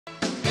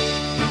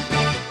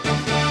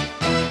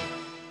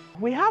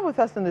We have with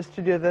us in the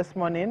studio this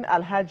morning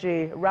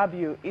Alhaji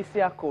Rabiu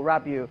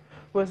Rabiu,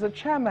 who is the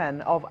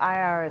chairman of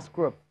IRS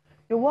Group.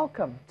 You're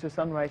welcome to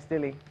Sunrise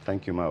Daily.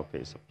 Thank you, Mao.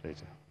 It's a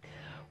pleasure.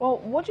 Well,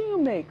 what do you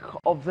make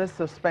of this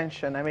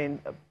suspension? I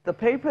mean, the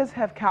papers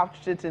have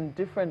couched it in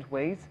different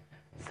ways.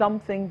 Some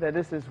think that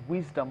this is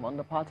wisdom on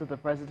the part of the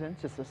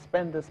president to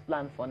suspend this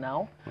plan for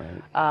now.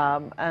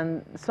 Right.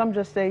 And some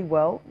just say,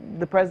 well,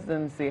 the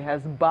presidency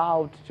has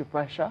bowed to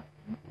pressure.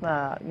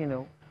 You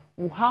know,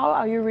 how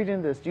are you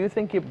reading this? Do you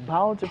think it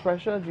bowed to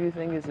pressure? Do you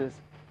think this is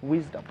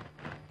wisdom?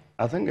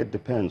 I think it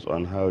depends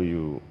on how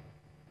you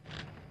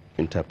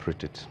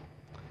interpret it.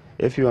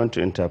 If you want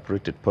to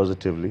interpret it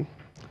positively,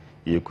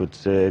 you could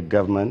say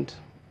government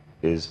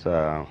is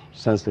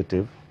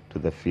sensitive to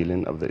the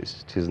feeling of the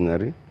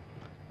citizenry,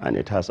 and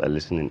it has a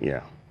listening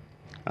ear.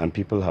 And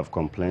people have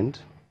complained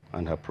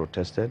and have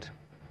protested,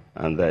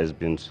 and there has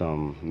been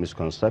some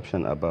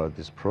misconception about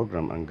this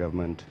program, and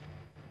government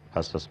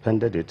has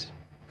suspended it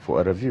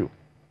for a review.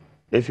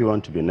 If you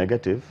want to be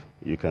negative,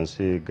 you can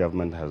say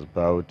government has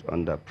bowed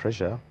under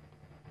pressure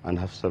and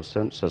have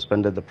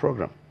suspended the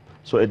program.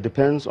 So it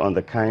depends on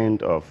the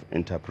kind of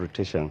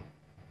interpretation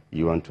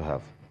you want to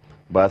have.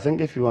 But I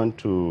think if you want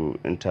to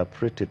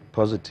interpret it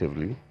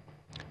positively,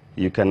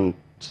 you can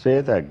say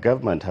that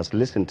government has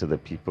listened to the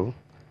people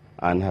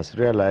and has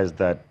realized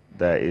that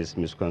there is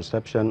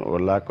misconception or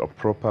lack of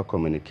proper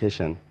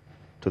communication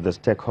to the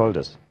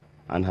stakeholders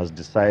and has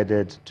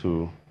decided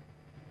to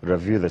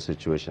review the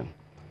situation.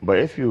 But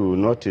if you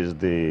notice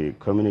the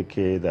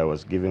communique that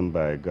was given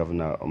by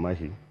Governor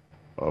Omahi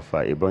of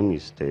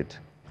Ebonyi State,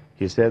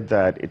 he said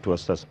that it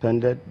was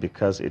suspended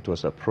because it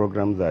was a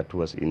program that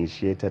was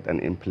initiated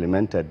and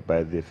implemented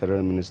by the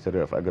Federal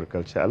Ministry of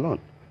Agriculture alone.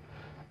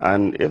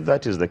 And if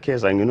that is the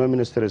case, and you know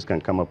ministries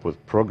can come up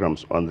with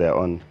programs on their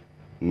own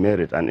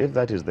merit, and if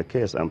that is the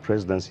case and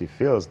presidency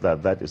feels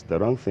that that is the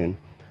wrong thing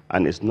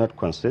and it's not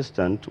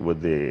consistent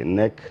with the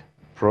NEC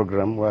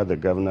program where the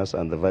governors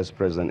and the vice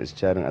president is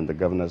chairing and the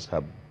governors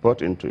have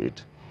bought into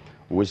it,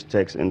 which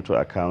takes into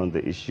account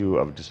the issue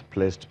of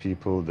displaced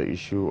people, the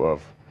issue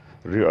of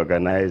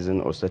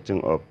reorganizing or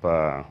setting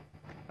up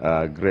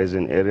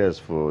grazing areas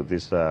for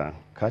these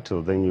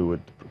cattle, then you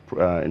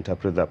would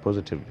interpret that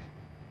positively.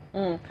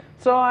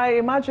 So I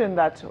imagine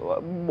that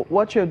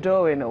what you're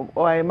doing,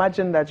 or I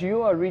imagine that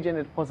you are reading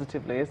it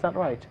positively, is that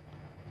right?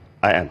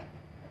 I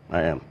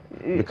am.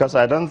 Because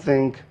I don't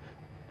think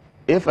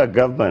if a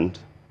government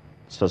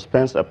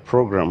suspends a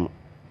program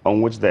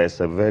on which there is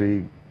a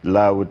very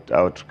loud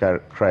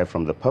outcry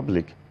from the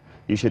public,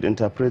 you should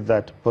interpret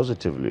that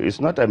positively.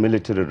 It's not a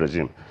military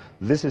regime.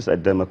 This is a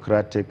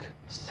democratic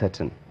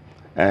setting.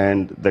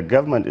 And the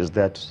government is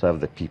there to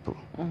serve the people.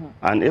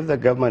 And if the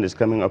government is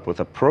coming up with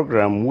a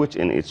program which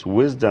in its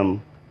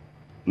wisdom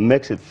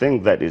makes it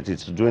think that it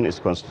is doing its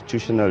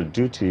constitutional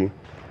duty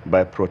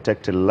by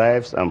protecting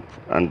lives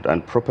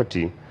and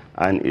property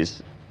and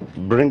is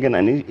bringing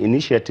an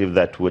initiative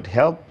that would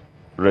help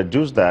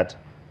reduce that,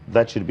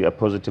 that should be a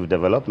positive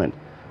development.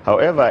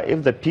 However,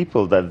 if the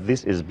people that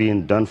this is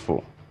being done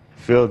for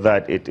feel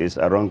that it is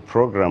a wrong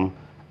program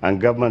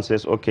and government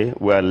says, okay,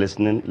 we are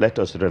listening, let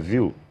us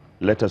review,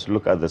 let us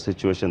look at the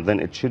situation, then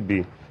it should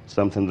be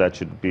something that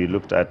should be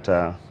looked at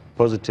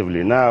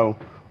positively. Now,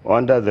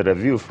 under the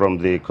review from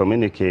the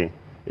communique,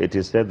 it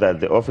is said that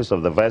the office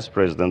of the vice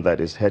president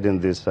that is heading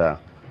this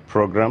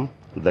program,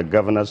 the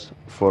governors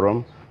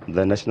forum,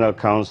 the National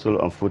Council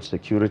on Food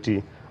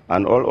Security,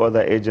 and all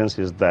other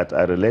agencies that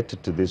are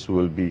related to this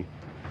will be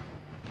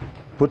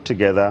put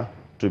together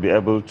to be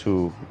able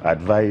to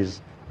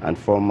advise and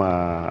form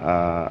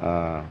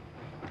a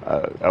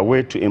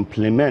way to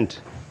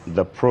implement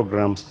the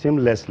program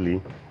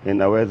seamlessly in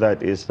a way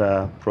that is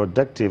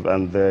productive,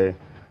 and the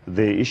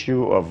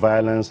issue of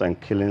violence and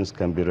killings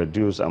can be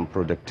reduced and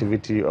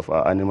productivity of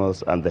our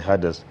animals and the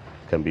herders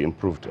can be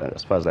improved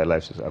as far as their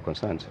lives are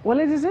concerned. Well,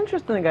 it is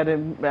interesting that,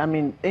 I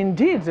mean,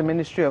 indeed, the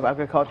Ministry of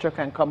Agriculture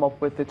can come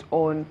up with its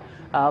own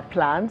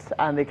plans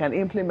and they can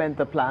implement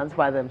the plans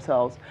by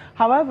themselves.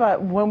 However,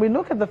 when we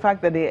look at the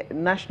fact that the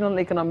National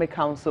Economic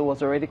Council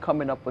was already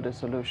coming up with a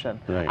solution,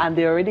 right, and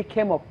they already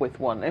came up with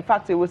one. In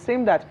fact, it would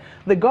seem that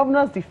the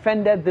governors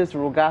defended this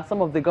RUGA,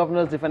 some of the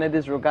governors defended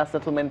this RUGA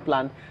settlement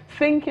plan,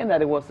 thinking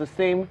that it was the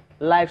same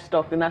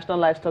livestock, the National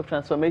Livestock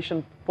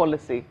Transformation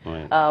Policy,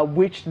 right,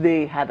 which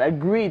they had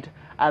agreed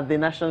at the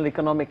National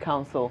Economic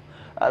Council.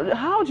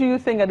 How do you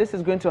think that this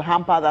is going to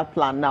hamper that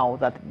plan now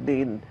that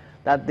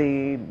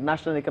the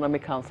National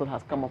Economic Council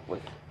has come up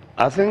with?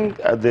 I think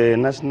the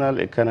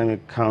National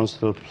Economic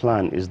Council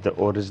plan is the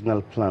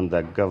original plan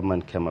that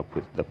government came up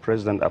with. The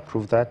president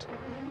approved that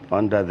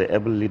under the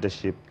able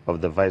leadership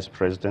of the vice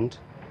president.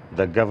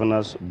 The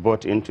governors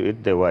bought into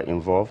it, they were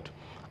involved.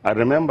 I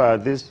remember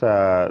this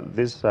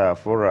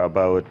fora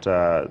about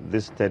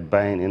this state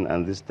buying in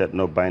and this state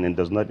not buying in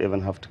does not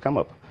even have to come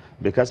up,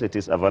 because it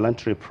is a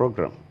voluntary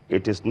program.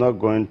 It is not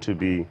going to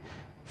be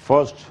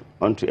forced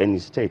onto any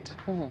state.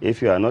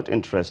 If you are not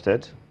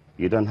interested,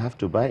 you don't have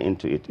to buy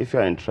into it. If you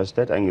are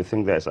interested and you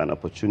think there is an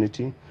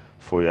opportunity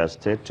for your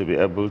state to be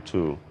able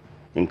to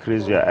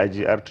increase your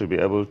IGR to be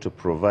able to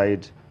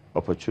provide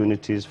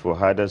opportunities for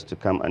herders to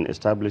come and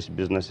establish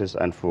businesses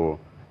and for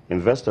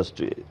investors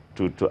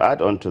to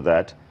add on to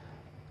that.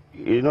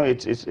 You know,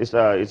 it's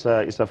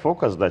a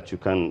focus that you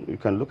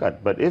can look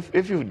at. But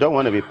if you don't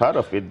want to be part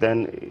of it,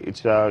 then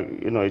it's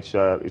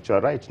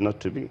your right not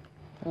to be.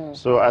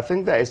 So I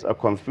think there is a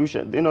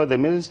confusion. You know, the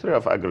Ministry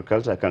of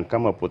Agriculture can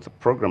come up with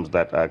programs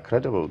that are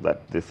credible,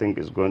 that they think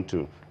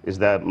is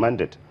their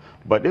mandate.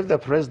 But if the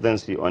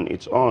presidency on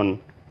its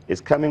own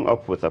is coming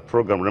up with a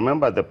program,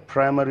 remember the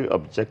primary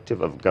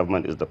objective of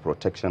government is the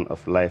protection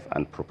of life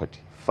and property,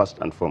 first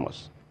and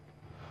foremost.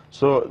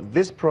 So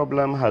this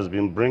problem has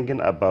been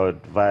bringing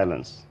about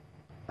violence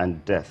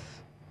and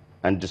death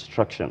and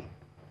destruction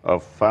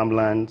of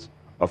farmlands,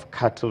 of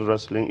cattle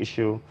rustling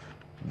issue,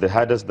 the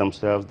herders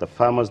themselves, the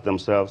farmers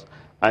themselves,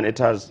 and it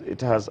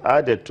has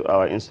added to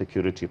our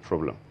insecurity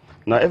problem.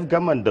 Now, if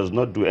government does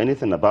not do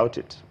anything about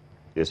it,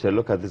 you say,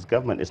 look at this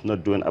government, it's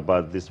not doing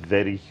about this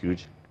very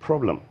huge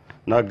problem.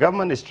 Now,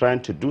 government is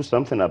trying to do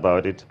something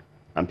about it,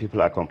 and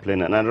people are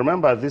complaining. And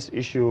remember, this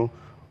issue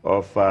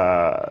of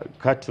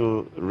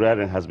cattle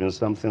rearing has been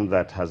something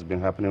that has been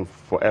happening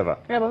forever.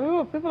 Yeah,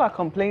 but people are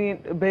complaining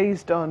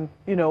based on,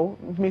 you know,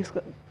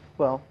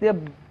 they're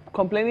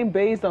complaining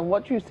based on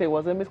what you say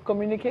was a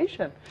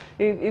miscommunication.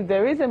 If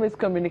there is a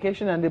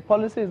miscommunication and the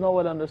policy is not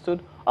well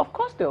understood, of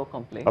course they'll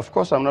complain. Of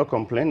course, I'm not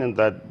complaining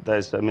that there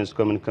is a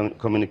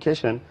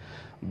miscommunication,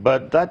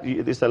 but that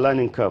is a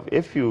learning curve.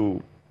 If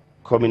you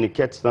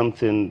communicate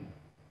something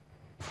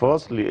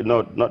falsely,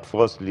 not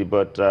falsely,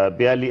 but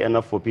barely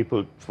enough for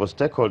people, for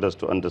stakeholders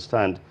to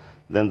understand,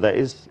 then there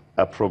is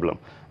a problem.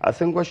 I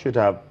think what should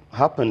have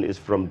happened is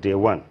from day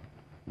one,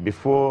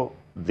 before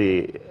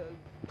the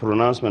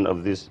pronouncement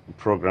of this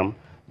program,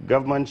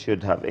 government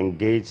should have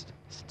engaged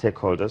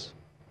stakeholders,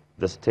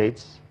 the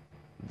states,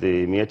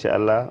 the Mieti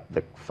Allah,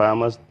 the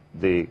farmers,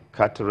 the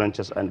cattle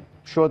ranchers, and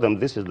show them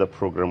this is the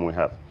program we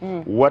have.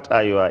 What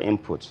are your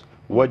inputs?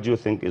 What do you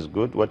think is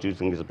good? What do you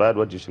think is bad?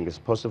 What do you think is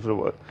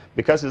possible?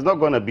 Because it's not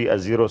going to be a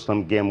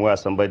zero-sum game where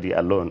somebody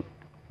alone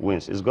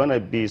wins. It's going to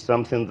be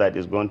something that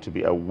is going to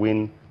be a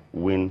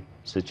win-win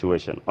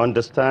situation.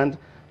 Understand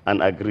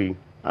and agree,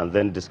 and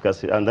then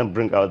discuss it, and then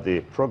bring out the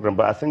program.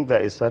 But I think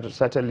there is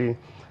certainly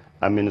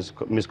a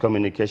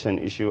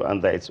miscommunication issue, and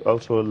there is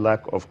also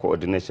lack of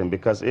coordination,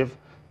 because if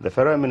the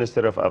Federal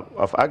Ministry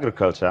of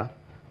Agriculture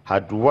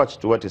had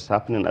watched what is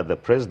happening at the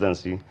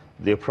presidency,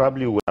 they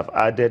probably would have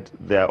added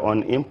their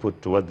own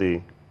input to what the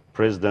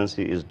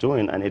presidency is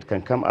doing, and it can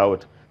come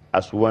out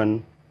as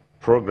one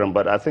program.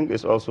 But I think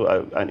it's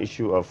also an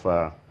issue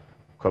of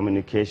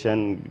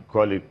communication. You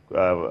call it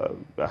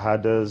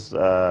herders,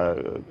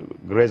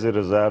 grazing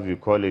reserve, you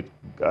call it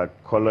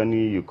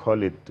colony, you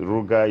call it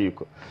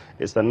RUGA.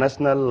 It's a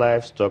National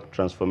Livestock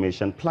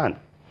Transformation Plan.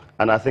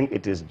 And I think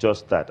it is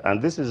just that.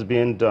 And this is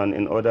being done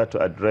in order to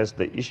address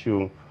the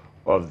issue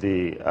of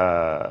the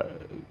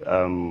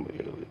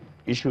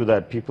issue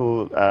that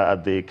people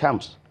at the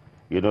camps,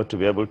 you know, to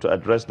be able to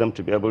address them,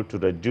 to be able to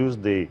reduce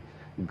the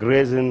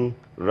grazing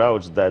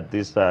routes that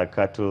these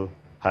cattle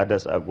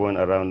herders are going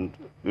around,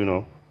 you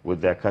know,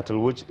 with their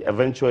cattle, which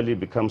eventually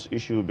becomes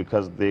issue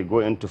because they go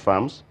into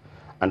farms,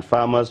 and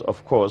farmers,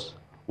 of course,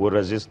 will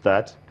resist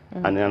that.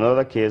 And in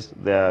another case,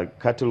 their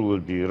cattle will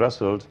be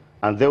rustled,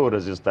 and they will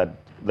resist that,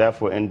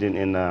 therefore ending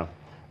in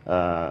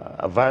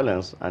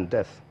violence and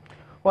death.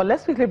 Well,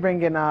 let's quickly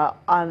bring in our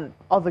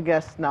other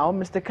guest now.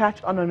 Mr. Katch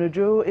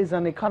Ononuju is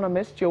an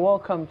economist. You're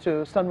welcome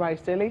to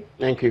Sunrise Daily.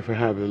 Thank you for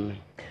having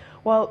me.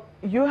 Well,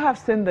 you have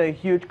seen the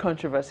huge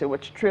controversy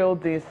which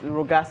trailed this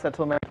RUGA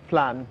settlement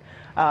plan,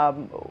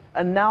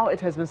 and now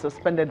it has been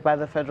suspended by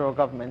the federal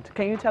government.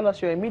 Can you tell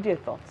us your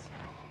immediate thoughts?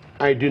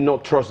 I do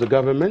not trust the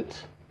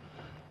government.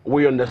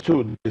 We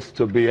understood this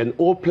to be an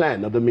old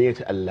plan of the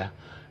Mieti Allah.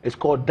 It's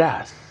called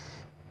DAS,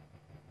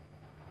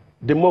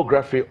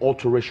 Demography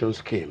Alteration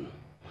Scheme.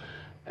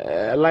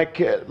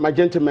 Like my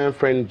gentleman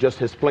friend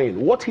just explained,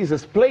 what he's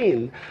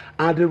explained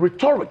are the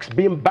rhetorics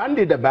being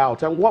bandied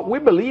about, and what we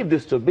believe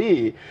this to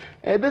be,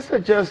 this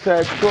is just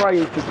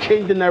trying to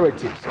change the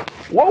narratives.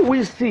 What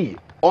we see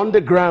on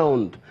the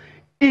ground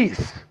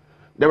is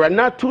there are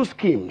now two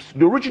schemes.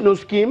 The original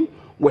scheme,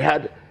 we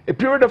had a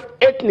period of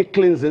ethnic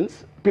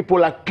cleansings.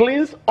 People are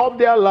cleansed of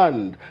their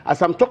land.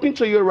 As I'm talking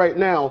to you right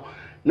now,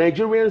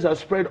 Nigerians are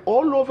spread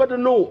all over the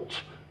north,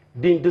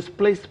 the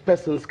displaced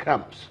persons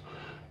camps.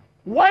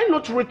 Why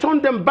not return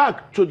them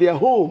back to their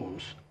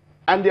homes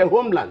and their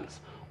homelands?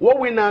 What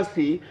we now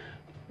see,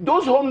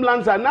 those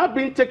homelands are now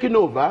being taken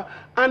over,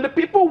 and the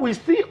people we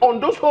see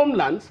on those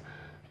homelands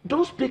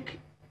don't speak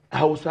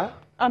Hausa.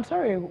 I'm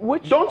sorry,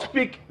 which? Don't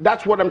speak,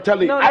 that's what I'm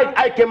telling you.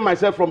 I came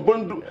myself from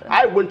Bundu.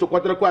 I went to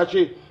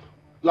Kwaterekwashi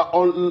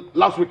on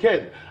last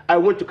weekend. I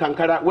went to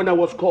Kankara when I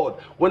was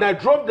called. When I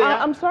drove there,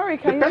 I'm sorry,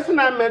 the person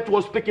I met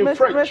was speaking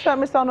French. Mr.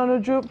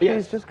 Ononuju,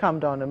 please just calm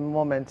down a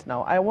moment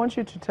now. I want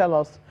you to tell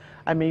us,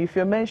 I mean, if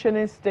you're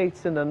mentioning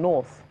states in the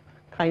north,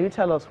 can you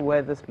tell us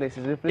where this place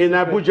is? In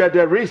Abuja,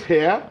 there is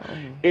here.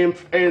 In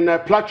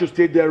Plateau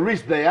State, there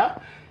is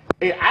there.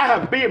 I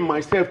have been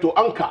myself to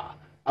Anka.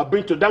 I've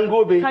been to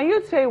Dangobe. Can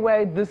you say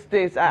where this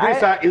states are?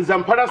 These are in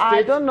Zamfara State.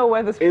 I don't know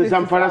where this in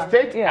Zamfara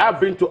State, yes. I've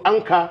been to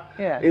Anka.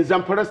 Yes. In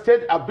Zamfara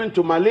State, I've been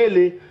to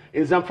Malele.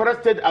 In Zamfara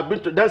State, I've been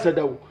to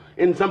Dansadau.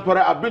 In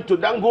Zamfara, I've been to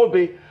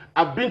Dangobe.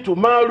 I've been to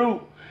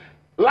Maru.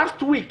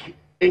 Last week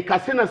in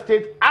Katsina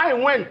State, I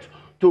went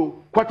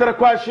to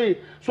Kwatarakwashi.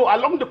 So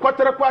along the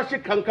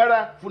Kwatarakwashi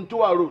Kankara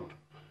Funtua road,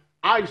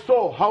 I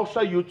saw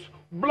Hausa youths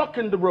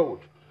blocking the road.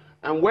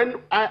 And when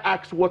I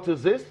asked what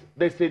is this,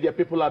 they say their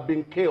people are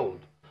being killed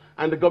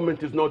and the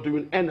government is not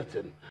doing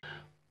anything.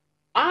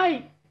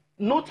 I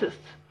noticed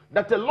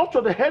that a lot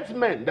of the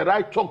headsmen that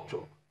I talked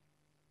to,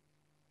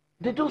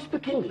 they don't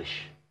speak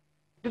English.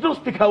 They don't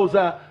speak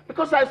Hausa.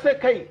 Because I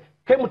said, Kay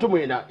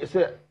Mutumina,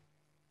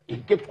 he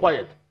kept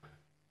quiet.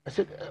 I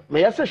said,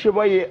 may I say,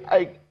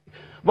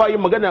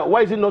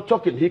 why is he not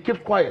talking? He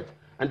kept quiet.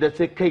 And they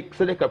say,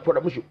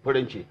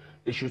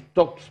 they should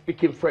stop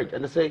speaking French.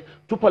 And they say,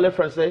 tout parler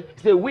français.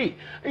 He say, oui.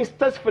 And he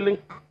starts feeling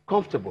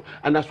comfortable.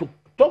 And as we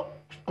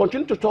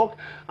continue to talk,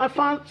 I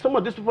found some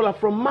of these people are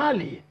from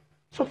Mali,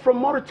 some from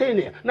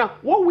Mauritania. Now,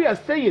 what we are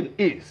saying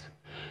is,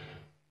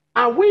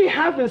 are we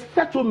having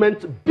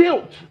settlements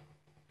built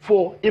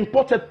for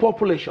imported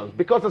populations?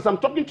 Because as I'm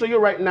talking to you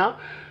right now,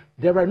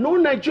 there are no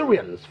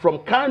Nigerians from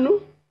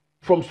Kanu,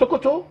 from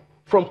Sokoto,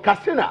 from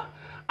Katsina,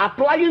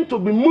 applying to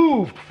be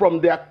moved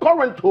from their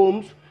current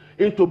homes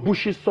into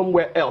bushes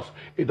somewhere else.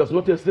 It does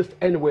not exist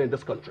anywhere in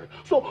this country.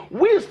 So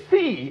we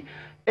see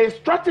a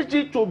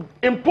strategy to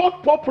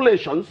import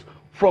populations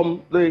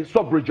from the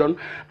sub-region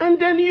and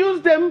then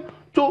use them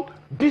to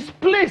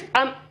displace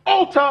and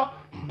alter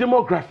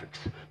demographics.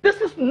 This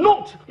is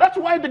not. That's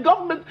why the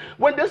government,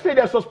 when they say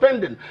they're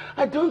suspending,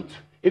 I don't.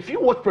 If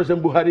you watch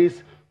President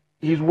Buhari's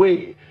his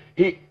way,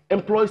 he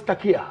employs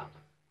Takia.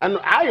 And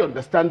I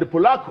understand the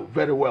Polaco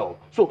very well.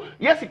 So,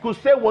 yes, he could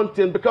say one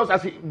thing because,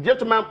 as the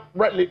gentleman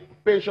rightly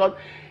mentioned,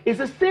 it's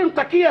the same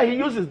Takia he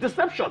uses,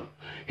 deception.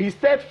 He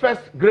said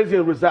first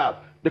grazing reserve.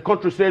 The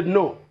country said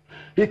no.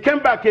 He came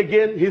back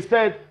again, he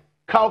said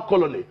cow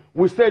colony.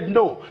 We said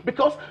no.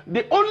 Because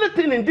the only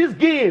thing in this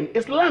game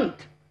is land.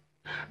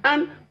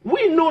 And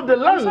we know the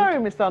land. I'm sorry,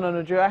 Mr.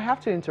 Ononuju, I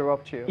have to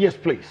interrupt you. Yes,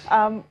 please.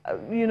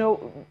 You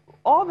know,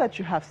 all that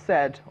you have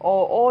said,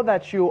 or all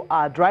that you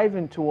are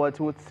driving towards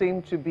would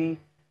seem to be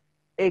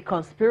a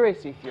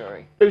conspiracy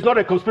theory. It's not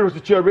a conspiracy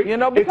theory. You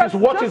know, it is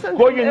what is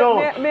going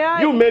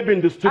on. You may be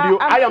in the studio.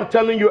 I am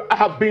telling you, I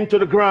have been to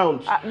the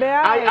grounds.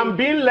 I am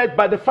being led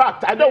by the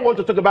fact. I don't want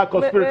to talk about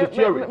conspiracy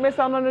theory.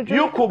 Mr. Ononuju,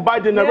 you could buy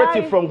the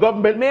narrative from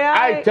government.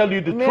 I tell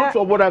you the truth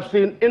of what I've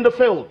seen in the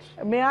fields.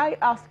 May I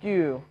ask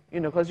you,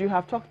 you know, because you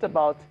have talked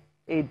about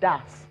a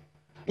DAS.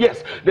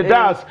 Yes, the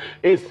DAS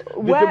is the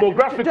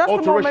demographic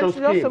alteration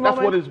scheme. That's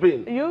what it's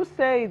been. You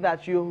say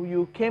that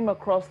you came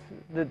across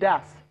the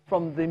DAS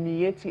from the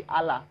Mieti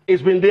Allah.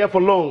 It's been there for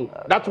long.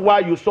 That's why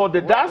you saw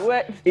the DAS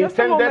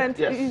intended.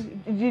 Yes.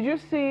 Did you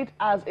see it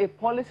as a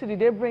policy? Did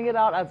they bring it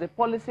out as a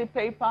policy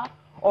paper?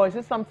 Or is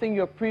it something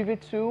you're privy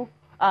to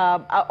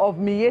of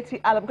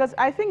Mieti Allah? Because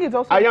I think it's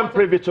also... I am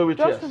privy to it,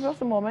 yes.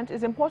 Just a moment.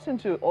 It's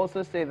important to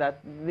also say that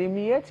the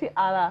Mieti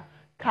Allah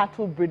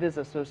Cattle Breeders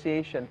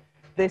Association,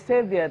 they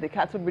say they're the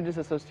Cattle Breeders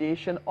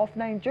Association of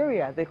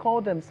Nigeria. They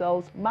call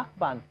themselves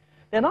MACBAN.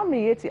 They're not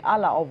Mieti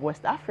Allah of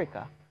West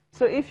Africa.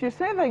 So if you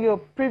say that you're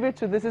privy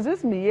to this, is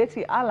this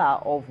Mieti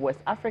Allah of West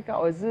Africa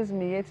or is this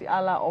Mieti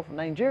Allah of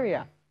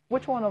Nigeria?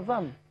 Which one of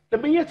them? The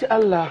Mieti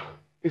Allah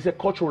is a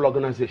cultural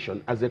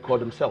organization, as they call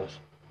themselves.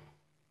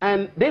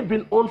 And they've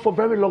been on for a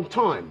very long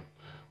time.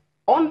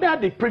 Under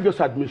the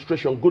previous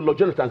administration, Goodluck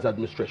Jonathan's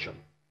administration,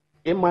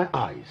 in my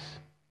eyes,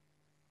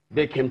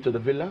 they came to the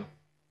villa,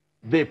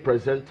 they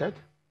presented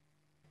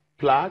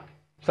flag,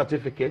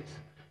 certificates,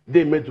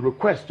 they made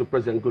requests to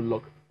President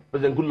Goodluck.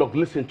 President Goodluck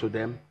listened to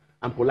them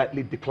and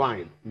politely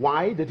declined.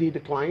 Why did he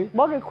decline?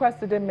 What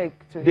request did they make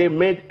to him? They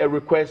made a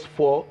request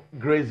for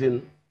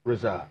grazing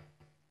reserve.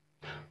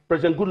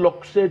 President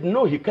Goodluck said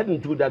no, he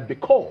couldn't do that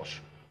because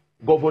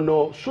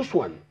Governor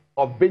Suswan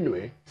of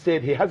Benue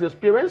said he has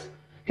experience.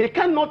 He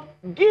cannot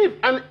give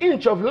an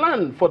inch of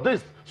land for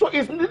this. So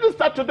it didn't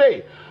start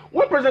today.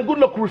 When President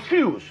Goodluck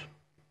refused,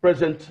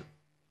 President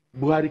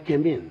Buhari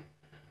came in.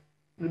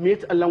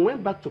 Mieti Allah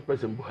went back to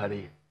President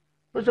Buhari.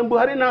 President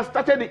Buhari now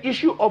started the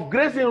issue of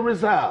grazing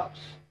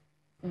reserves.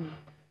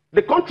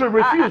 The country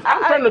refused.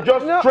 I'm trying to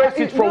just trace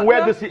it from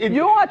where this... It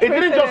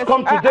didn't just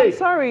come today. I'm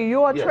sorry,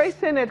 you are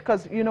tracing it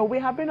because, you know, we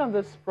have been on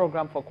this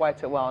program for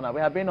quite a while now. We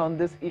have been on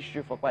this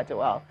issue for quite a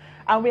while.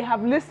 And we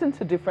have listened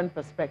to different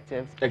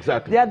perspectives.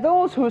 Exactly. There are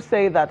those who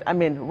say that, I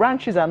mean,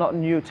 ranches are not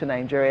new to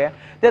Nigeria.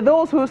 There are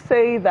those who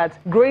say that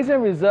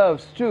grazing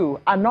reserves,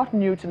 too, are not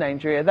new to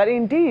Nigeria. That,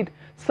 indeed,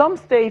 some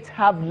states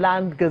have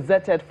land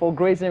gazetted for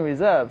grazing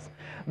reserves.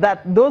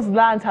 That those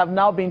lands have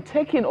now been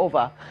taken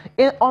over.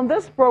 On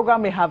this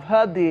program, we have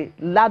heard the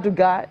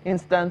RUGA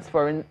instance,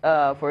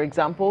 for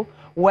example,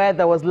 where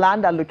there was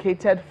land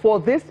allocated for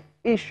this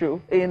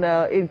issue in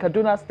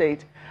Kaduna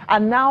State,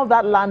 and now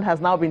that land has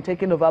now been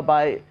taken over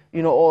by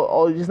you know,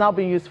 or is now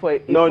being used for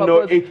a no,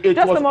 purpose. it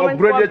was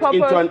upgraded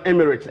into an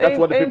emirate. That's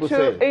what the people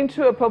say.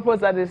 Into a purpose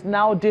that is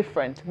now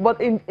different.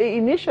 But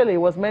initially, it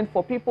was meant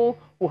for people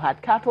who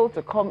had cattle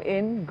to come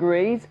in,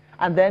 graze,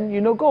 and then,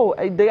 you know, go.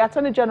 The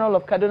Attorney General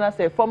of Kaduna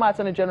State, former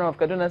Attorney General of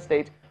Kaduna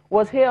State,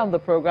 was here on the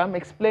program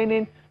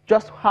explaining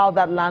just how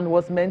that land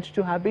was meant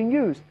to have been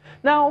used.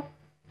 Now,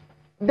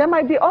 there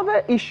might be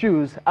other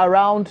issues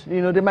around,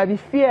 you know, there might be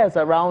fears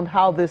around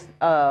how this,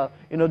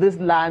 you know, this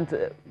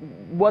land,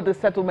 what the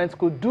settlements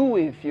could do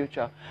in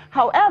future.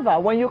 However,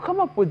 when you come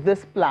up with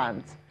these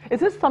plans, is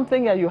this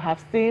something that you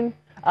have seen,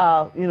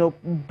 you know,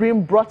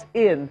 being brought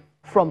in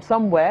from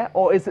somewhere,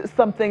 or is it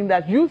something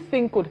that you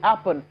think could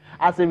happen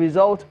as a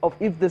result of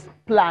if this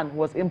plan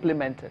was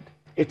implemented?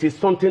 It is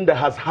something that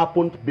has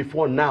happened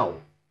before now.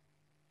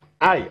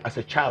 I, as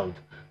a child,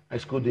 I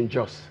schooled in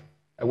Jos.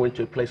 I went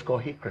to a place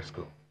called Hickory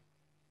School.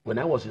 When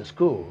I was in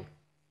school,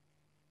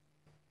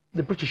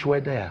 the British were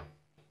there.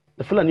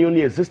 The Fulani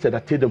only existed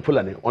at Tidum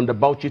Fulani on the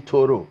Bauchi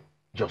Toro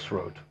Jos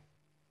Road.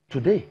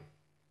 Today,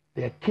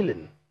 they are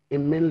killing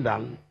in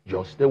mainland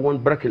Jos. They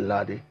want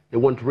Brakinladi, they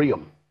want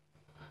Riom.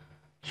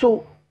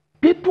 So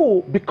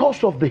people,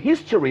 because of the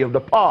history of the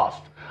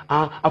past,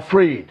 are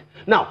afraid.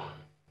 Now,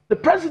 the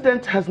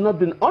president has not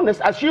been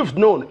honest, as you've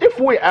known. If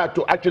we are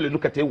to actually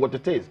look at it, what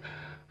it is,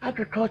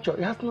 agriculture,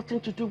 it has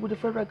nothing to do with the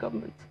federal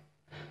government.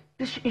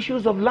 These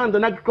issues of land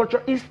and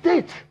agriculture is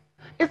state.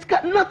 It's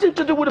got nothing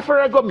to do with the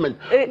federal government.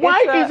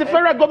 Why is the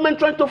federal government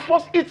trying to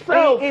force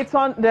itself?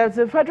 There's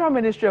a Federal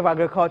Ministry of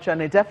Agriculture,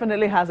 and it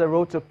definitely has a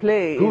role to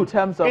play in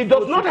terms of. It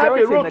does not have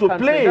a role to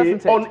play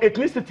on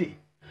ethnicity.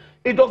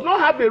 It does not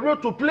have a role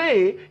to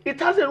play. It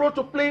has a role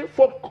to play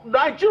for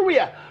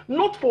Nigeria,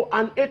 not for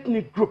an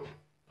ethnic group.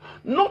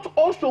 Not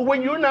also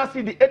when you now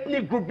see the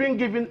ethnic group being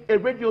given a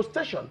radio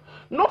station.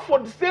 Not for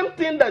the same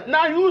thing that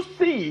now you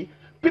see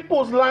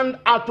people's land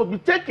are to be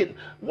taken.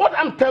 What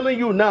I'm telling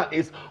you now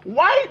is,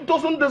 why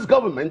doesn't this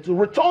government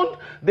return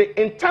the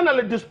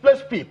internally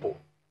displaced people?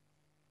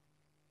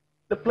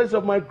 The place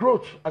of my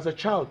growth as a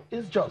child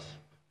is Jos.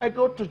 I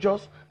go to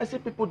Jos, I see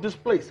people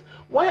displaced.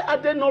 Why are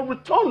they not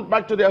returned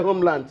back to their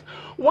homelands?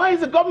 Why is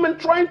the government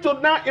trying to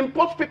now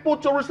import people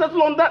to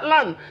resettle on that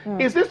land?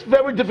 Is this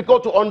very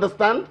difficult to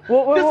understand?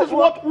 This is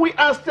what we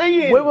are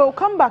saying. We will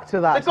come back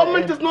to that. The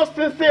government is not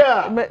sincere.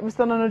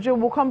 Mr. Ononuju,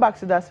 we'll come back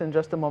to that in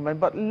just a moment.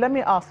 But let me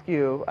ask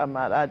you,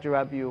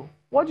 Rabiu,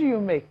 what do you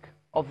make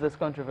of this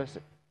controversy,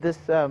 this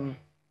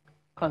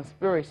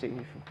conspiracy,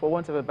 for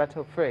want of a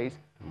better phrase,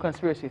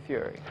 conspiracy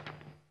theory?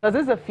 Because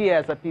these are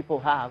fears that people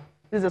have.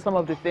 These are some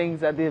of the things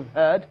that they've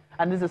heard,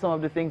 and these are some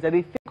of the things that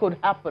they think could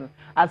happen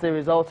as a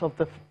result of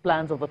the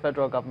plans of the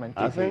federal government.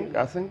 I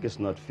think it's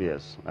not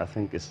fears. I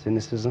think it's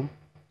cynicism.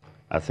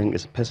 I think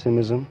it's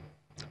pessimism.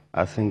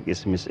 I think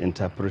it's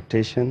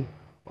misinterpretation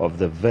of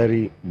the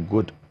very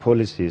good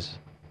policies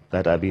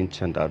that are being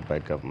churned out by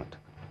government.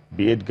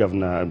 Be it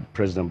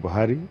President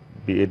Buhari,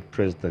 be it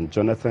President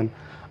Jonathan.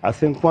 I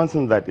think one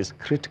thing that is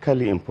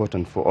critically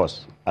important for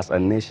us as a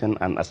nation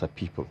and as a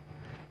people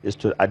is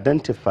to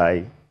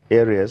identify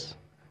areas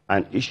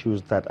and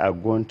issues that are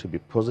going to be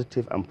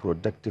positive and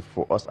productive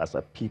for us as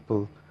a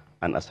people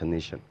and as a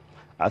nation.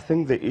 I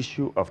think the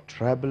issue of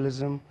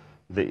tribalism,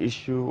 the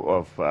issue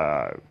of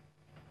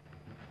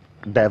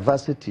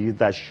diversity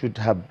that should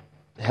have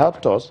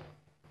helped us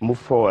move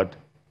forward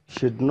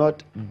should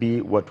not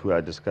be what we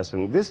are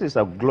discussing. This is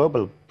a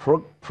global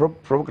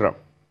program.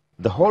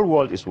 The whole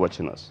world is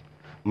watching us.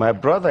 My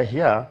brother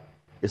here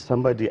is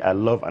somebody I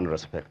love and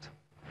respect.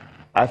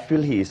 I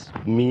feel he is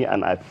me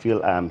and I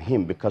feel I am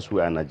him because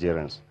we are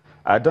Nigerians.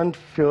 I don't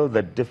feel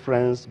the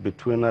difference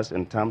between us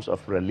in terms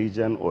of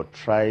religion or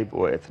tribe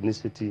or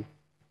ethnicity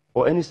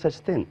or any such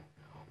thing.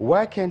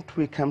 Why can't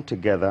we come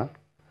together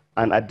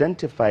and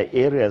identify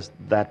areas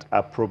that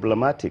are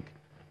problematic?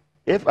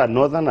 If a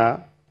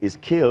northerner is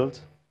killed,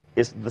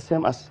 it's the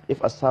same as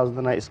if a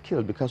southerner is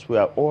killed because we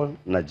are all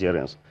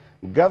Nigerians.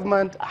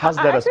 Government has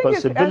the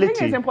responsibility. I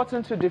think it's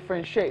important to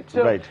differentiate.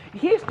 So right.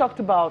 He's talked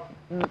about,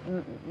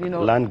 you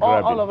know, land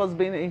grabbing. All of us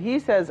being. He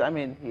says, I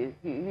mean,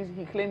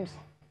 he claims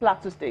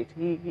Plateau State.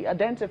 He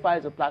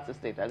identifies a Plateau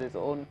State as his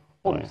own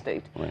home right.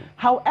 state. Right.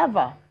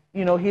 However,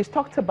 you know, he's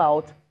talked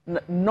about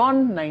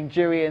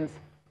non-Nigerians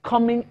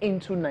coming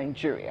into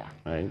Nigeria.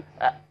 Right.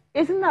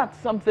 Isn't that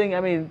something?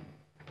 I mean,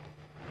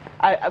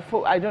 I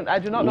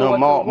do not know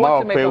what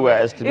to make of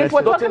it. If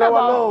we're talking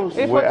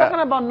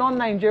about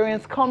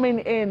non-Nigerians coming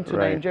into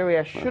right.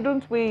 Nigeria,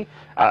 shouldn't we?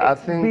 I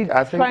think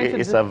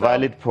it's a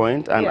valid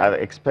point, and I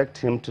expect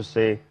him to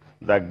say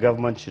that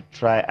government should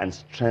try and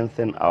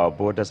strengthen our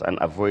borders and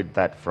avoid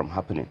that from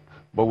happening.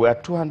 But we are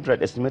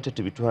estimated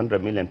to be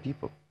 200 million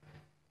people.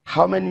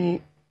 How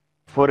many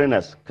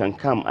foreigners can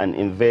come and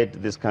invade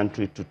this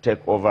country to take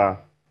over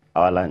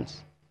our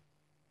lands?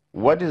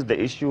 What is the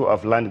issue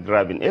of land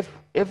grabbing? If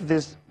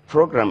this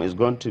program is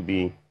going to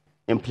be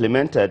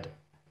implemented,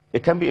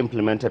 it can be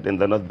implemented in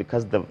the north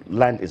because the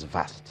land is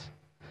vast.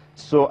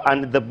 So,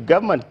 and the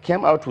government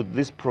came out with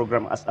this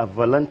program as a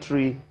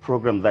voluntary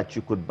program that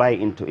you could buy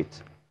into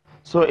it.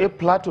 So if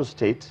Plateau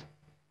State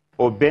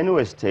or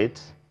Benue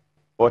State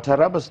or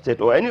Taraba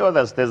State or any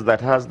other states that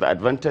has the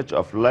advantage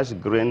of lush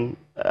green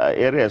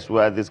areas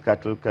where these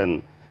cattle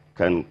can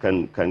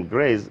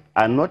graze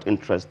are not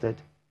interested,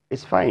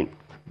 it's fine.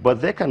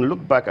 But they can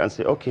look back and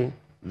say, okay,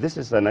 this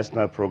is a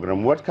national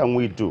program. What can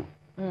we do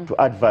to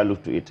add value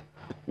to it?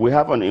 We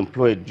have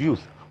unemployed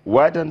youth.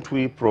 Why don't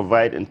we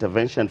provide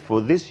intervention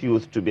for this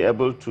youth to be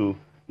able to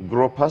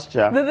grow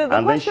pasture and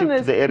then ship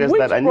to the areas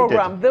that are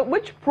needed?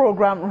 Which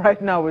program right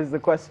now is the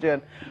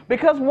question?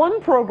 Because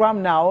one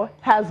program now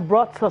has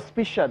brought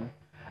suspicion.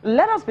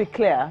 Let us be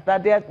clear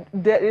that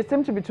there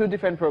seem to be two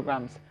different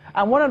programs.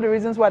 And one of the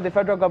reasons why the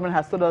federal government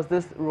has told us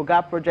this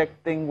RUGA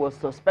project thing was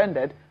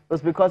suspended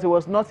was because it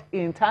was not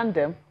in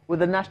tandem with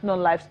the National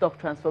Livestock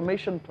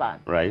Transformation Plan.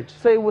 Right.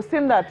 So it would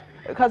seem that,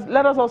 because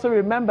let us also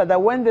remember that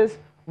when this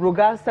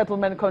RUGA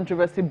settlement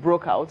controversy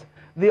broke out,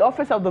 the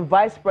office of the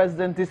vice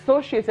president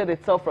dissociated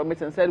itself from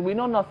it and said, we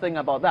know nothing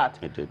about that.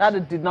 It did. That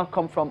it did not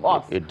come from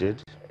us. It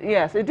did.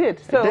 Yes, it did.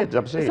 So, it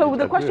did, so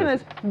the question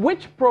is,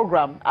 which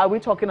program are we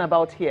talking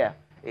about here?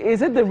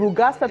 Is it the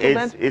RUGA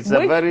settlement, it's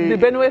which the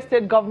Benue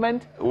State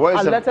government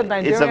alerted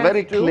Nigerians it's a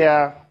very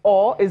clear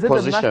or is it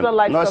position. The National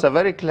Livestock it's a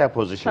very clear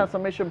position.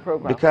 Transformation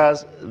Program?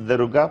 Because the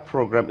RUGA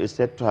program is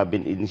said to have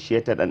been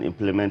initiated and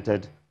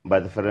implemented by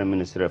the Federal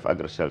Ministry of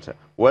Agriculture.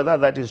 Whether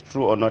that is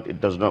true or not,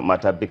 it does not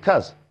matter,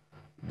 because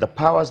the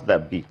powers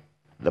that be,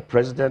 the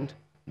president,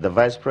 the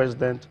vice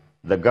president,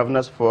 the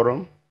governors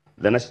forum,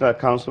 the National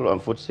Council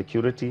on Food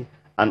Security,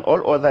 and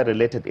all other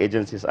related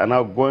agencies are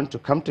now going to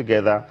come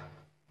together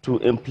to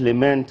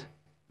implement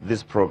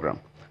this program.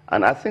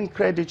 And I think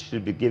credit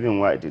should be given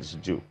where it is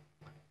due.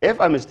 If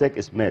a mistake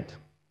is made,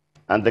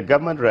 and the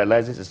government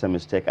realizes it's a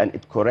mistake and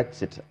it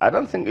corrects it, I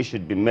don't think it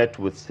should be met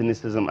with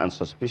cynicism and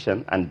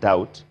suspicion and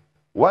doubt.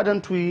 Why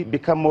don't we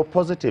become more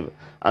positive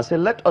and say,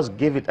 let us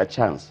give it a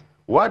chance?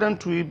 Why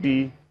don't we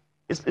be,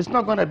 it's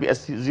not going to be a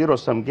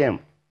zero-sum game.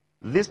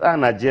 These are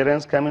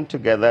Nigerians coming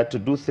together to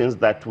do things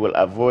that will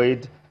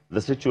avoid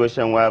the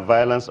situation where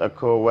violence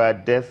occurs, where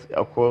death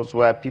occurs,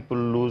 where people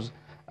lose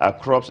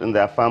crops in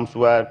their farms,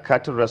 where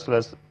cattle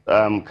rustlers,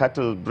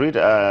 cattle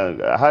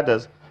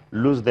herders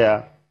lose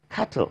their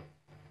cattle.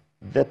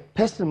 The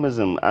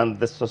pessimism and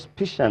the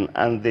suspicion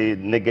and the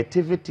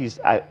negativities,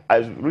 I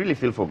really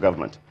feel for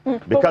government.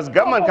 Because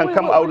government can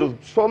come out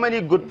with so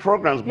many good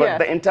programs, but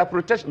the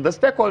interpretation, the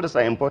stakeholders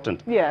are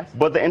important. Yes.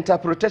 But the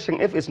interpretation,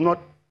 if it's not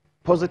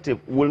positive,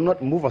 will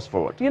not move us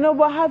forward. You know,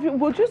 but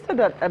would you say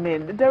that, I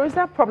mean, there is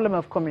that problem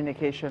of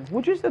communication.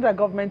 Would you say that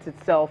government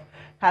itself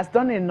has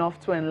done enough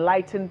to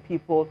enlighten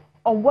people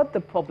on what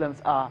the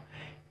problems are?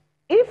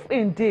 If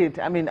indeed,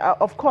 I mean,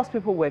 of course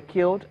people were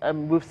killed,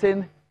 we've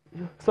seen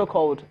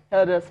so-called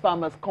herders,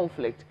 farmers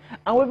conflict.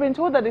 And we've been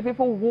told that the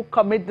people who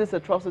commit these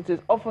atrocities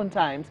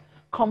oftentimes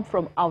come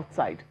from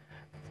outside.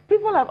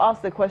 People have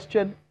asked the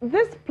question,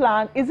 this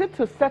plan, is it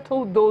to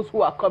settle those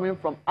who are coming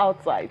from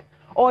outside?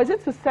 Or is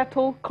it to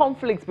settle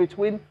conflicts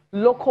between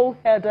local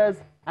herders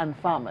and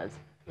farmers?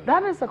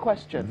 That is the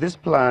question. This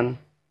plan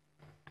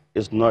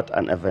is not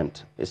an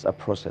event, it's a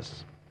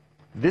process.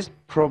 This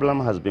problem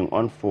has been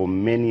on for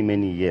many,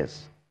 many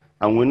years.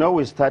 And we know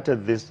we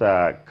started this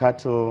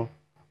cattle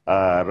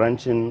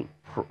ranching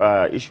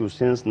issue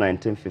since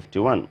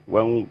 1951,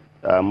 when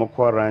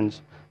Mokwa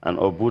Ranch and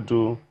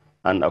Obudu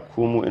and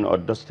Akumu in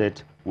Odo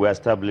State were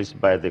established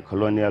by the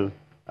colonial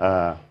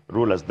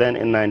rulers. Then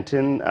in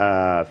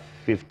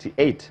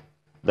 1958,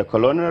 the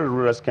colonial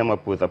rulers came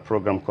up with a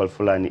program called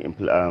Fulani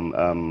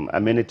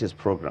Amenities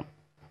Program.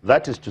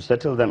 That is to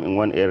settle them in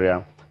one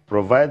area,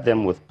 provide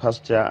them with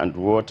pasture and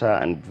water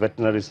and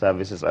veterinary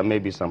services and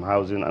maybe some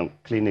housing and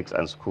clinics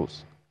and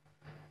schools.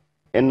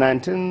 In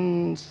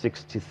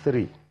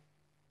 1963,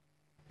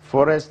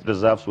 forest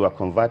reserves were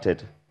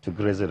converted to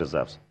grazing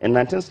reserves. In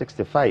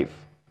 1965,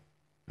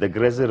 the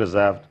grazing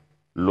reserve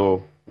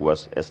law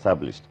was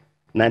established.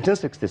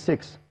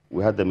 1966,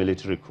 we had the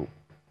military coup.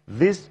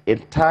 This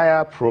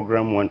entire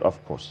program went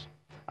off course,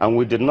 and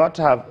we did not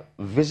have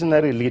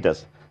visionary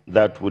leaders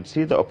that would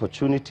see the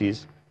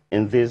opportunities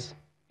in this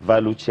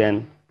value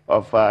chain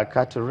of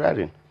cattle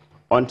rearing.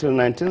 Until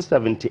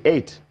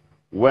 1978,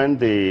 when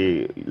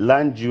the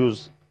land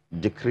use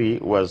decree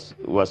was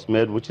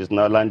made, which is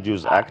now Land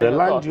Use Act. The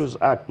Land Use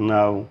Act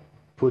now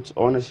puts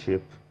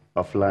ownership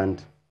of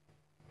land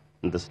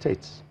in the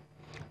states.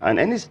 And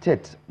any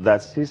state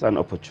that sees an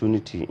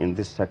opportunity in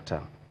this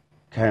sector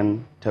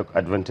can take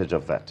advantage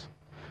of that.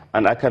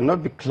 And I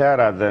cannot be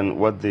clearer than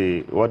what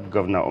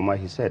Governor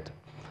Omahi said.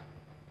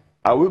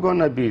 Are we going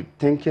to be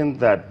thinking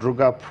that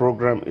RUGA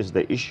program is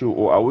the issue,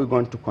 or are we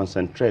going to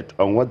concentrate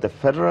on what the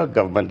federal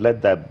government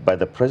led by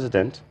the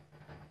president,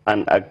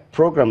 and a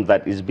program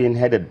that is being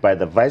headed by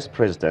the vice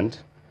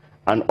president,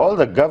 and all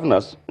the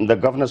governors in the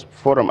governors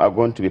forum are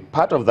going to be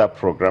part of that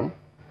program,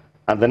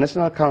 and the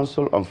National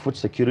Council on Food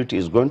Security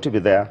is going to be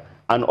there,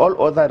 and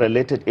all other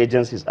related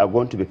agencies are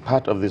going to be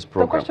part of this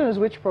program. The question is,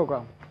 which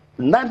program?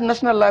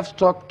 National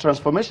Livestock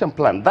Transformation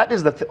Plan. That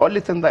is the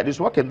only thing that is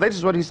working. That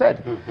is what he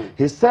said.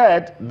 He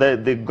said,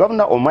 the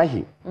Governor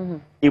Omahi,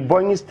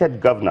 Ebonyi State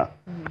Governor,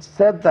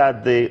 said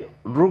that the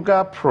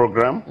RUGA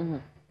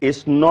program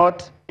is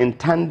not in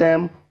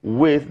tandem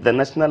with the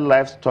National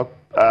Livestock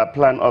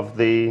Plan of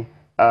the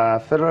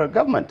federal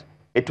government.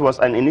 It was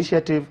an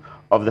initiative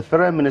of the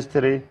Federal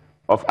Ministry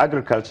of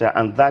Agriculture,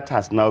 and that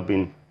has now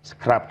been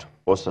scrapped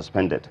or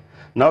suspended.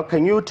 Now,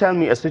 can you tell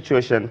me a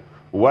situation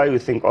why you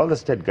think all the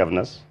state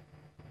governors,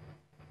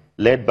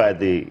 led by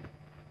the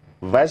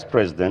vice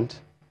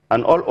president,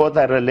 and all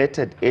other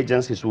related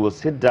agencies will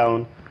sit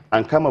down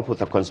and come up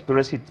with a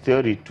conspiracy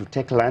theory to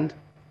take land?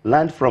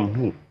 Land from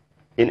who?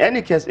 In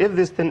any case, if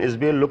this thing is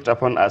being looked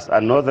upon as a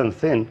northern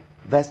thing,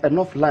 there's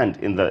enough land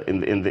in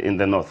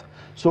the north.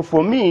 So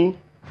for me,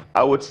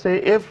 I would say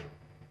if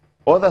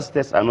other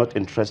states are not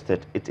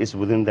interested, it is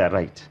within their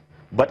right.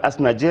 But as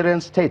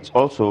Nigerian states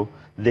also,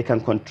 they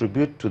can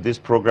contribute to this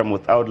program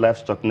without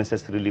livestock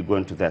necessarily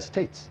going to their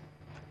states.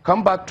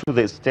 Come back to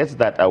the states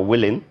that are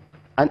willing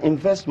and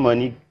invest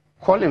money,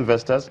 call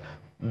investors.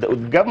 The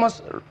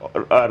government's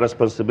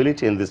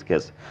responsibility in this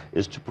case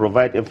is to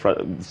provide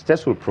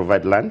states will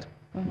provide land,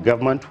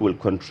 government will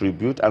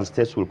contribute, and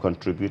states will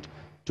contribute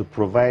to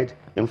provide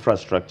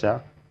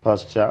infrastructure,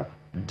 pasture,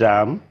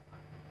 dam,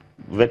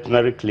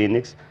 veterinary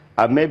clinics,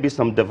 and maybe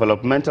some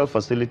developmental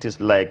facilities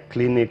like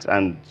clinics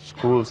and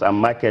schools and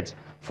markets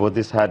for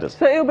these herders.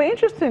 So it'll be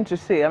interesting to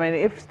see. I mean,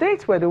 if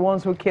states were the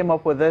ones who came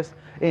up with this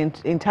in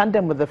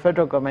tandem with the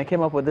federal government,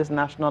 came up with this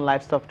National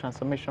Livestock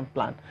Transformation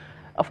Plan,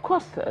 of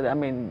course, I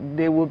mean,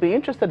 they will be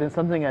interested in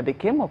something that they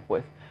came up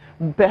with.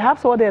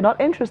 Perhaps what they're not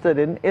interested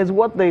in is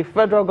what the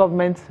federal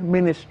government's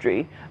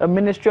ministry,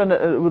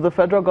 with the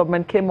federal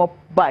government came up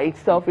by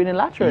itself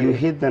unilaterally. You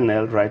hit the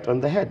nail right on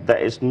the head. There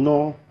is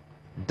no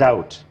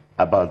doubt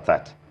about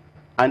that.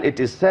 And it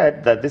is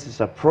said that this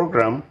is a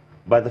program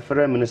by the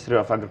Federal Ministry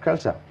of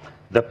Agriculture.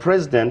 The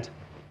president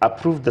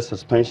approved the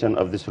suspension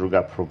of this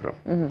RUGA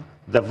program.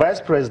 The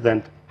vice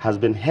president has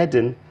been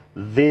heading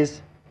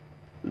this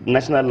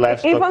National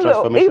Livestock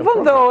Transformation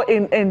Program. Though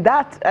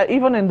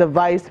even in the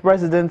vice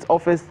president's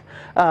office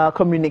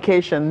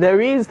communication,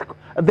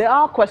 there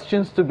are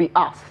questions to be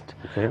asked.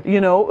 Okay. You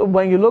know,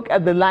 when you look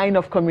at the line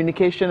of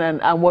communication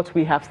and what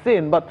we have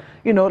seen. But,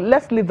 you know,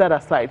 let's leave that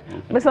aside.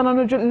 Mr.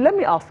 Ononuju, let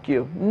me ask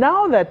you,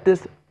 now that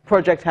this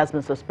project has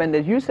been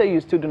suspended, you say you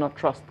still do not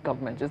trust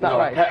government. Is that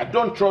right? I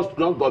don't trust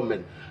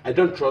government. I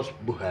don't trust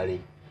Buhari.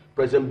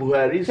 President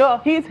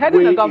Buhari's he's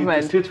heading the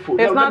government. Deceitful.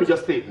 Now, let me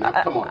just say it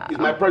now. Come on. He's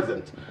my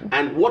president.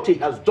 And what he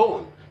has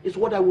done is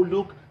what I will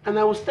look and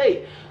I will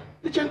say.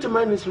 The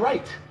gentleman is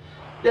right.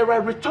 There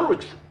are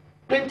rhetorics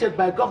painted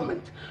by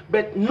government,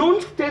 but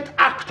non-state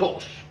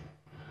actors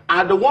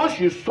are the ones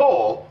you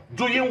saw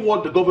doing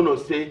what the governor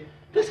say.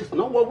 This is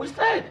not what we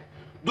said.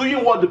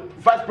 Doing what the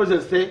vice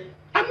president say.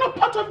 I'm not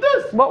part of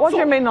this. But what do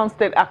you mean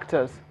non-state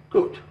actors?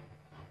 Good.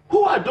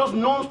 Who are those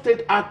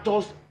non-state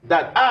actors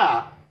that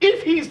are,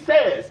 if he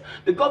says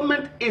the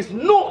government is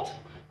not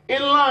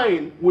in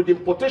line with the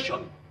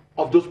importation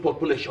of those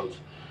populations?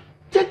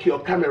 Take your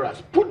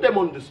cameras, put them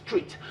on the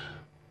street,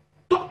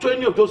 talk to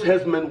any of those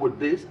herdsmen with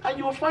this, and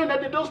you will find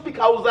that they don't speak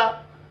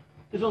Hausa,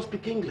 they don't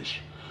speak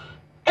English.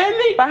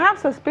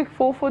 Perhaps they speak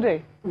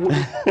Fulfulde.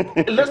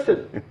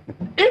 Listen,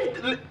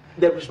 if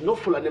there is no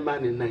Fulani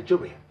man in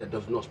Nigeria that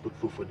does not speak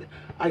Fulfulde.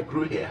 I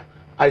grew here,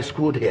 I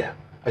schooled here,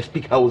 I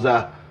speak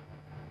Hausa,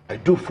 I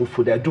do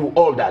Fulfulde, I do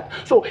all that.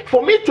 So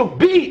for me to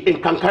be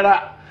in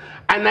Kankara,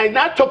 and I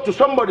now talk to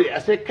somebody, I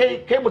say,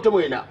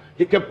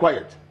 he kept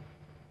quiet.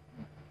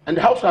 And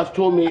the house has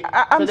told me...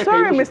 I'm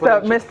sorry,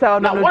 Mr.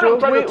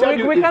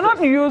 Ononuju, we cannot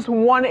use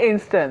one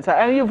instance.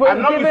 And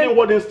I'm not using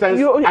one instance.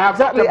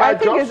 Exactly. I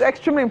think it's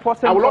extremely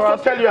important. I will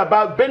also tell you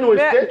about Benue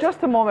State.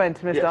 Just a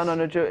moment, Mr.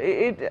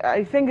 Ononuju.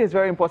 I think it's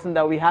very important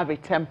that we have a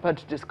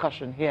tempered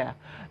discussion here,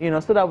 you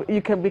know, so that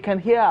we can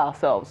hear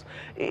ourselves.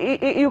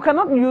 You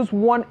cannot use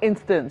one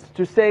instance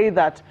to say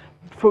that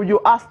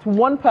you asked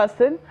one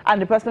person and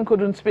the person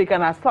couldn't speak,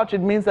 and as such it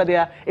means that they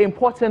are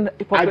important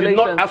populations.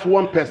 I did not ask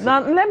one person.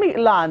 Now let me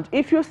land.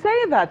 If you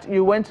say that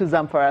you went to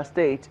Zamfara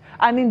State,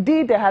 and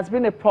indeed there has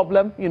been a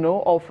problem, you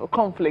know, of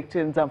conflict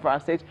in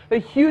Zamfara State, a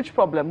huge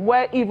problem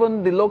where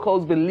even the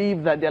locals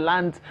believe that their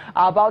lands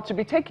are about to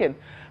be taken.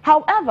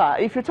 However,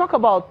 if you talk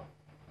about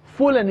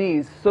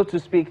Fulanese, so to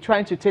speak,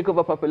 trying to take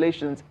over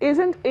populations,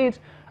 isn't it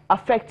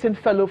affecting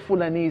fellow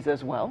Fulanese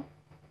as well?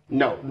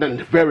 No,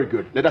 then very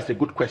good. Now, that's a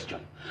good question.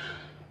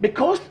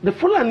 Because the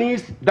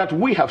Fulanese that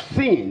we have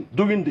seen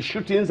during the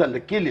shootings and the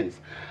killings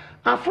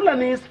are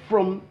Fulanese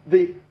from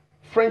the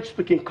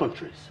French-speaking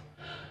countries.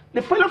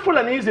 The fellow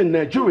Fulanese in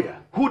Nigeria,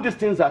 who these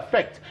things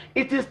affect,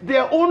 it is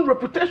their own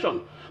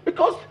reputation.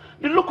 Because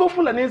the local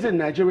Fulanese in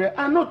Nigeria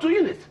are not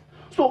doing it.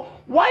 So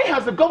why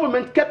has the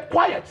government kept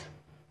quiet?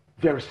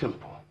 Very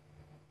simple.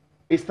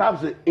 It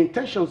serves the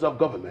intentions of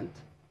government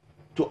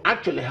to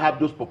actually have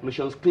those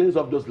populations cleanse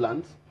up those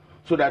lands,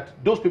 so that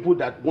those people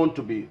that want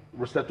to be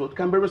resettled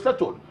can be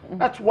resettled.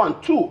 That's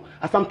one. Two,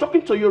 as I'm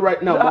talking to you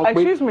right now,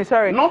 excuse me,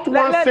 sorry. Not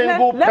one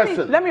single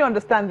person. Let me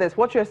understand this.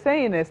 What you're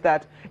saying is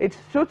that it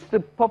suits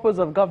the purpose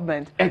of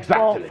government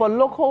for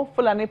local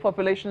Fulani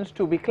populations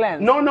to be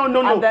cleansed. No.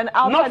 And then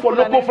not for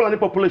local Fulani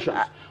populations.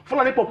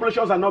 Fulani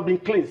populations are not being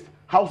cleansed.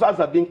 Hausas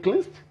are being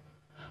cleansed.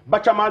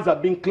 Bachamas are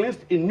being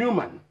cleansed in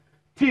Newman.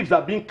 Thieves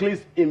are being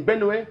cleansed in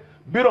Benue.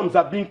 Biroms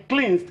are being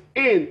cleansed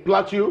in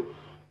Plateau.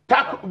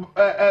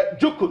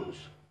 Jukuns,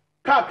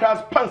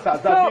 Kakas,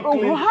 Panzers are being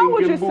cleansed in how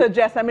would you Gembu.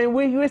 suggest, I mean,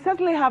 we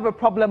certainly have a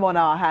problem on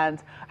our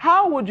hands.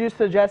 How would you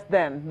suggest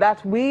then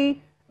that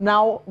we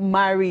now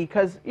marry?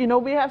 Because, you know,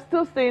 we have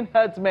still seen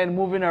herdsmen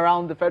moving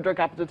around the Federal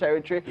Capital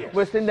Territory. Yes.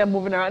 We're seeing them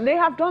moving around. They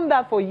have done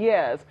that for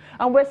years.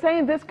 And we're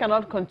saying this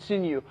cannot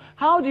continue.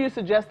 How do you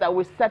suggest that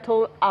we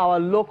settle our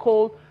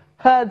local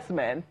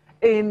herdsmen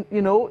in,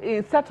 you know,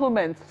 in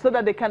settlements so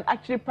that they can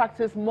actually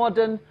practice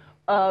modern,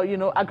 you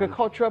know,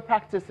 agricultural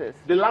practices?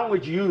 The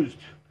language used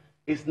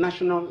is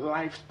National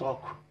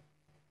Livestock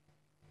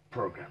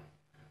Program.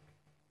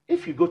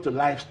 If you go to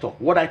livestock,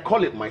 what I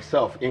call it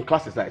myself in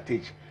classes I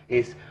teach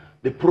is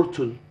the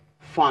protein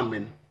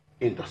farming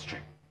industry.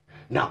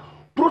 Now,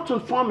 protein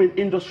farming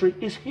industry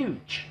is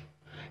huge.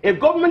 If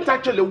government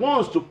actually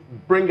wants to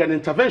bring an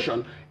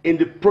intervention in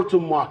the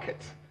protein market,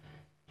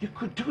 you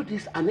could do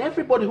this, and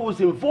everybody who is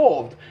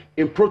involved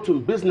in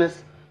protein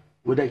business,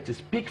 whether it is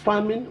pig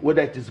farming,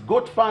 whether it is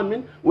goat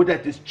farming, whether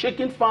it is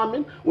chicken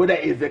farming, whether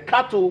it is a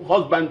cattle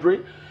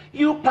husbandry,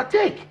 you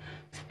partake.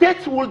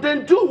 States will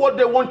then do what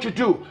they want to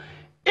do.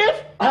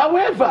 If,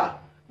 however,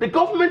 the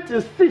government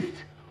insists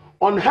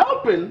on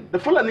helping the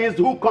Fulanese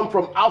who come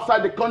from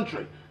outside the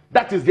country,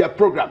 that is their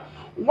program.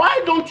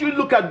 Why don't you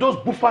look at those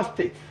buffer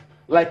states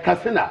like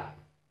Katsina,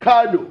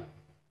 Kano,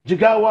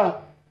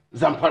 Jigawa,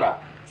 Zamfara,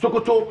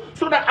 Sokoto,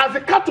 so that as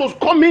the cattle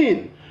come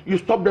in, you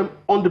stop them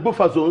on the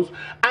buffer zones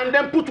and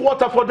then put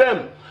water for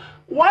them.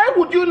 Why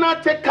would you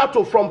not take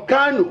cattle from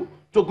Kano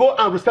to go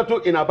and resettle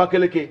in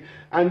Abakaliki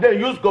and then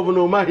use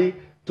Governor Umahi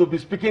to be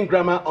speaking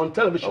grammar on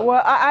television?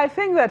 Well, I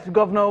think that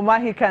Governor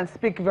Umahi can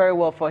speak very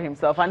well for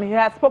himself, and he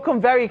has spoken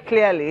very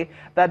clearly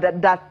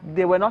that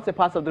they were not a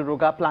part of the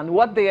RUGA plan.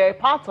 What they are a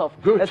part of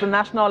is the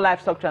National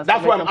Livestock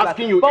Transformation Plan. That's why I'm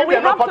asking you, if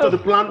they're not part of the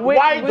plan,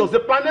 why does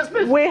the plan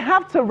exist? We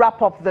have to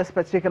wrap up this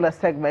particular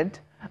segment,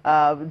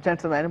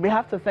 gentlemen. We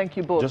have to thank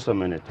you both. Just a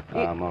minute,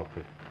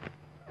 Margaret.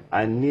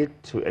 I need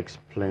to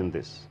explain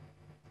this.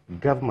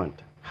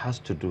 Government has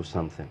to do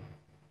something.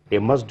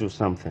 It must do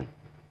something,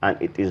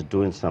 and it is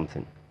doing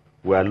something.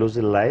 We are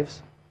losing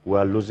lives, we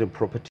are losing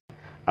property,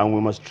 and we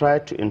must try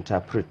to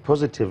interpret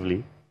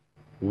positively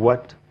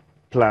what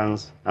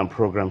plans and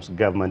programs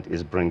government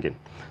is bringing.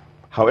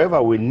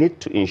 However, we need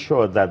to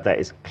ensure that there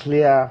is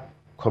clear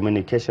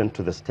communication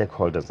to the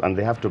stakeholders, and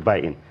they have to buy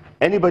in.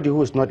 Anybody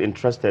who is not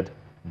interested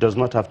does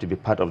not have to be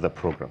part of the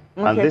program.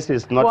 Okay. And this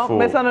is not for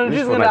Mr. Ononuju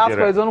is going to ask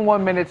for his own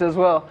 1 minute as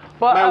well.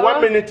 But my 1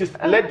 minute is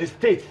let the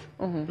states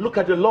look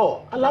at the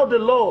law. Allow the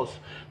laws.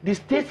 The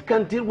states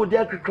can deal with the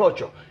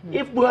agriculture.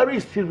 If Buhari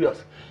is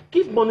serious,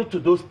 give money to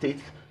those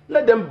states.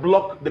 Let them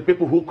block the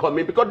people who come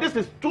in, because this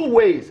is two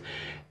ways.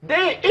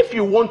 If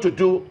you want to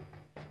do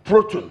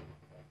protein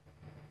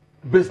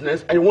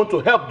business and you want to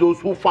help those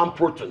who farm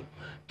protein,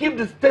 give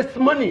the states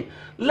money.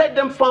 Let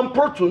them farm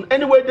protein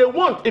any way they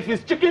want. If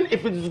it's chicken,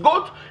 if it's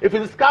goat, if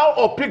it's cow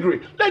or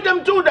piggery, let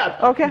them do that.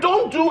 Okay.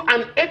 Don't do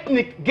an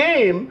ethnic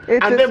game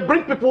and then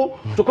bring people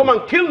to come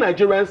and kill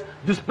Nigerians,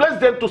 displace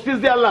them to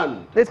seize their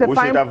land. It's a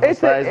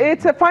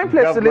fine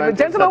place to live.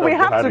 Gentlemen, we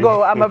have to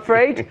go, I'm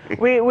afraid.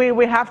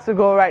 we have to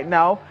go right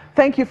now.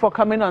 Thank you for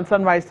coming on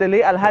Sunrise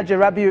Daily. Alhaji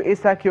Rabiu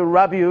Isakil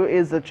Rabiu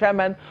is the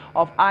chairman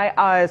of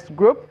IRS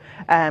Group,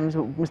 and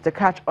Mr.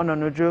 Katch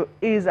Ononuju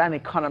is an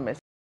economist.